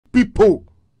people,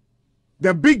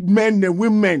 the big men, the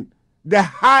women, the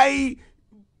high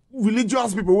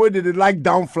religious people where they like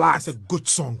down flat. It's a good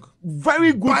song.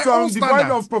 Very good By song,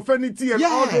 devoid of profanity and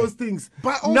all those things.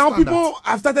 By all now standards. people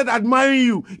have started admiring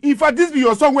you. In fact, this be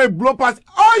your song where blow past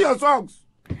all your songs.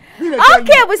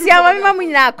 Okay, we see our mama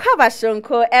na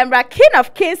kwabashonko Embra King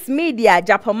of Kings Media,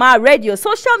 Gyapomaa Radio,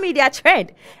 social media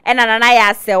trend. And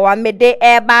anaya say one me de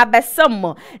eba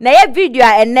besomo. Na ye video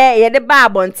ene ye de ba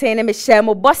bonten me share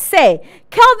mo boss say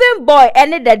Kelvyn boy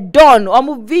ene the Don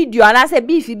omu video and I say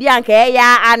beef bianca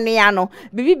ya ane ano.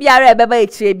 Bibi biara beba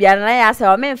etire bia na ya say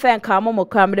o me mfa nka mo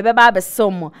kram de beba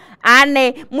besomo.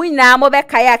 Ane mu nyina mo be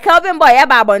kaya Kelvyn boy e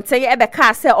ba bonten e be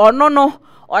ka say ono no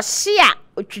o hia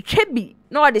otwetwe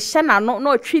no de shana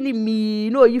no twini mi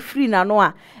no yi free na no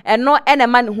a eno ene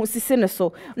ma ne ho sisi ne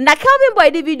so na Kelvyn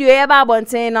boy the video e ba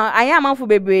bonten no ayamanfo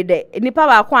bebre de nipa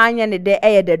ba kwa anye ne de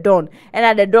eye the Don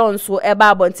ena the Don so e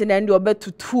ba bonten na ndi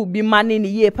obetutu bi mane ne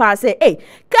ye pa say eh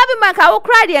Kelvyn man ka wo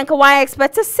cry de nka wa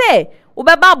expect say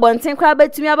ubeba bonten kwa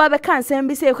betumi aba be kan sem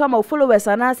bi say kwa ma followers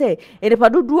ana say edipa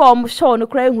dudu o show no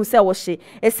kra hu say wo hye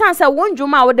e san say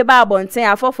wonjuma wo de ba bonten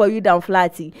afọ for you down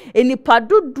flatty enipa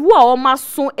dudu o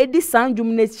maso edi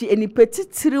sanjum na chi enipa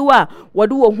titiriwa wo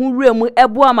de wo hu rem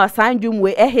ebo ama sanjum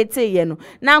we ehete ye no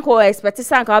na nko expect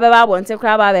san ka beba bonten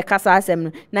kwa ba be kasa asem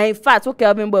no na in fact wo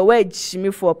Kelvyn boy we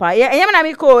jimi for pa ye na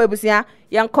mi ko ebusia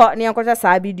yanko ne yanko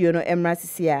sa video no emra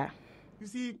sisia. You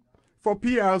see, for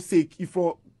PR sake, if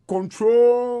for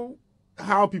control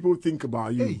how people think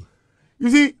about you. Hey. You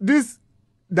see, this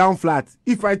down flat,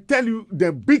 if I tell you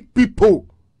the big people,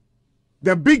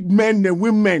 the big men, the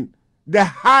women, the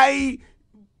high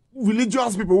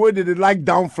religious people where they like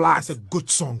down flat. It's a good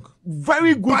song.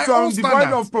 Very good song,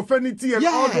 devoid of profanity and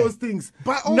all those things.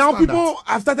 Now people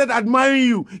have started admiring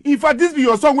you. In fact, this be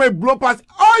your song where blow past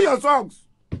all your songs.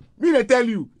 Me they tell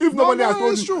you. If nobody has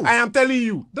told you, true. I am telling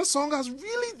you. The song has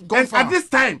really gone far. At this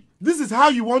time, this is how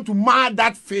you want to mar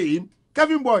that fame.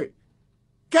 Kelvyn boy,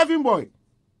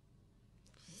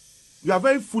 you are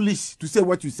very foolish to say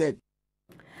what you said.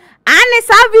 And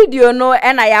sa video no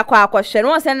na yakwa akwhwe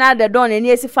no say na the Don eni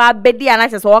esifa bedi ana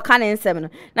chese wo ka ne nsem no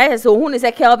na chese hu ne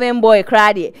say Kelvyn boy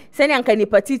kra de se ne anka ni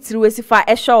patitiri esifa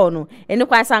ehwe no eni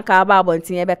kwan sanka ba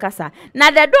abontin e be kasa na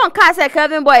the Don ka say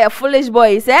Kelvyn boy a foolish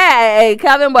boy say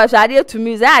Kelvyn boy shade to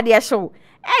me say ade ehwe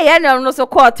ye no so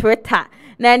call Twitter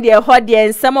na ndi ehode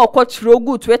ensem okotro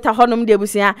gu Twitter honom de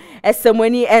busia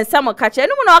esemoni ensem kache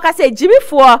enu na oka say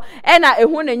jimifo na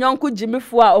ehu ne nyonko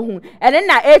jimifo a ohun ene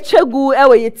na etwegu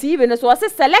ewe TV no so say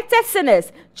selected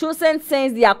sinners choosing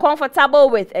things they are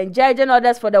comfortable with and judging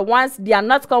others for the ones they are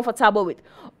not comfortable with.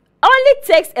 Only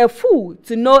takes a fool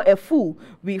to know a fool.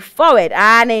 We forward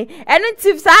ane enu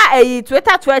tips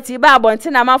Twitter 20 ba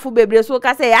bontin na manfo bebre so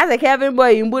ka say as a Kelvyn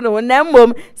boy imbu no na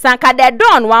mmom sanka the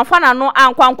Don wan fa na no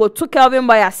ankwanko to Kelvyn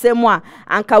boy asemu a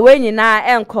anka we nyina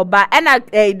enkoba ena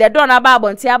the Don aba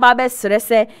bontin aba be sere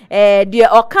se de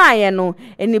okan ye no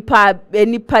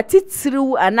enipa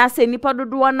titiriu anase nipa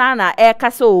dodo na ka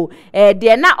so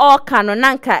de na okan no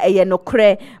nanka ye no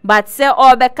kre but say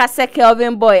obeka se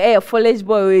Kelvyn boy foolish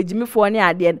boy jimi fo ne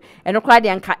ade enokra de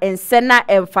anka ensena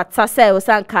emfata say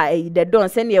osanka the Don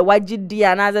se ne wagidi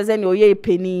anaza se ne oye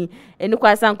peni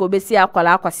enikwa sanka obesi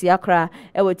akwala akwasi akra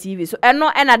ewo TV so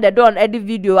eno na the Don edit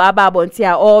video ababonti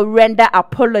a or render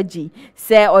apology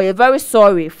say oye very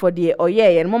sorry for the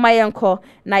oye yen mama yenko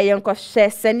na yenko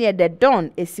share se ne the Don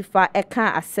esifa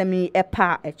eka asemi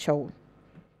epa echo.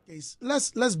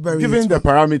 Let's bury given the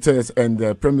parameters and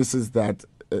the premises that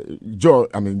George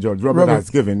Robert has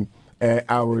given,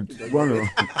 I would want to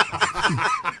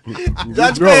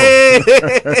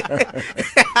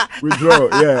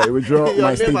withdraw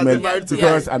my statement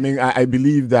because I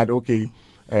believe that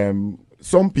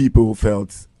some people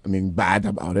felt bad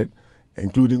about it,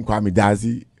 including Kwame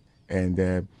Dazi,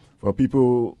 and for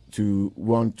people to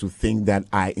want to think that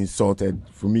I insulted,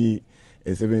 for me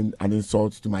it's even an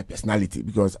insult to my personality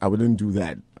because I wouldn't do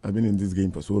that. I've been in this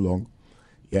game for so long.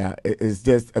 Yeah, it's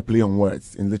just a play on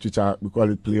words. In literature, we call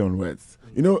it play on words.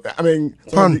 You know,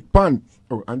 pun.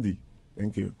 Oh, Andy,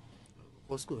 thank you.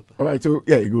 All right, so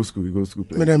yeah, you go school.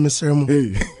 Play. Hey.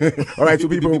 All right, so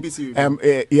people,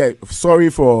 sorry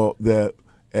for the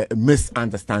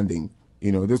misunderstanding.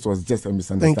 You know, this was just a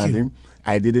misunderstanding.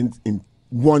 I didn't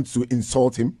want to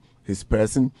insult him, his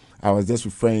person. I was just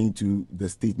referring to the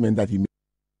statement that he made.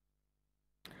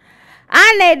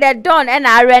 And the Don and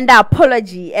I render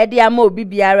apology. Ediamo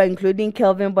BBR, including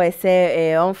Kelvyn boy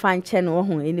say on fan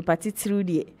channel in the party through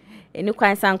the any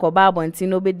kwan sanko babon ti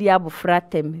no be dia bofra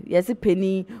tem. Yes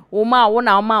penny, oma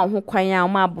wona oma ho kwan ya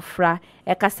oma bofra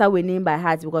ekasa winning by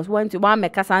heart because when to one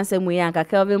make ansem we anka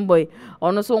Kelvin boy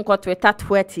ono so nko Twitter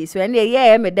 20 so ene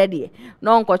ye me daddy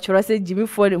no nko choro se Jimmy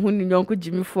for the hu ni nyonko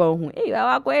Jimmy for hu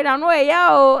wa ko na no ya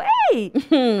o we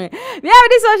have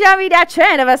this social media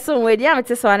trend ever soon we dia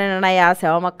mete so na ya say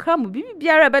o makam bibi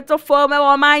biara beto for me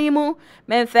o man mu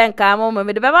men thank am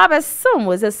me de be soon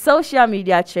was a social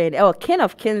media trend or King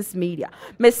of Kings Media.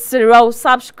 Mr. Rowe,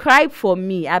 subscribe for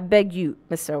me, I beg you,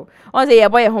 Mr. Rowe. On say your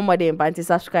boy home de panty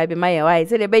subscribe my wife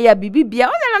say the be ya bibi bia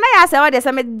o na ya say what dey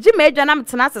say me Jimmy John am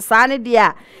tena sesane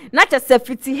dia na che se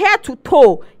fiti hair to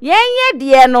toe yen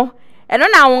de no eno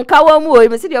na wonka wa mu o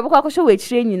me say the obekwa kwhwe we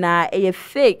chire nyina e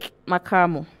fake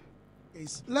makamo.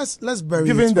 Let's bury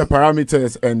given the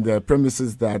parameters and the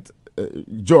premises that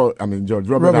George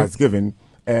Robert has given,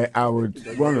 I would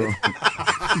want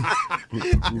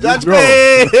to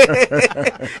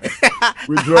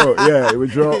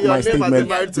withdraw my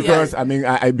statement because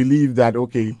I believe that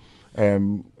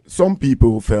some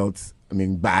people felt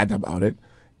bad about it,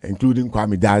 including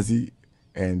Kwame Dazi,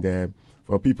 and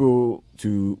for people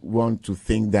to want to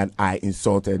think that I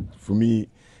insulted, for me,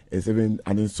 it's even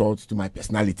an insult to my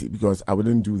personality because I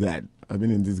wouldn't do that. I've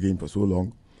been in this game for so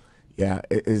long. Yeah,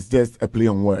 it's just a play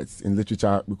on words. In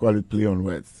literature, we call it play on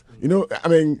words. You know,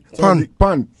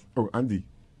 pun. Oh, Andy,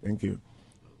 thank you.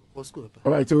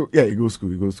 All right, so yeah, you go school.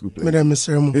 Madam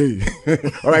Mr. Hey.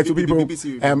 All right, so people,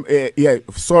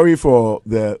 sorry for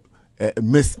the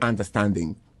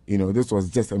misunderstanding. You know, this was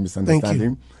just a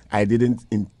misunderstanding. I didn't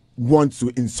want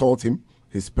to insult him,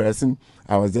 his person.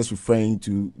 I was just referring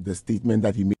to the statement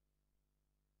that he made.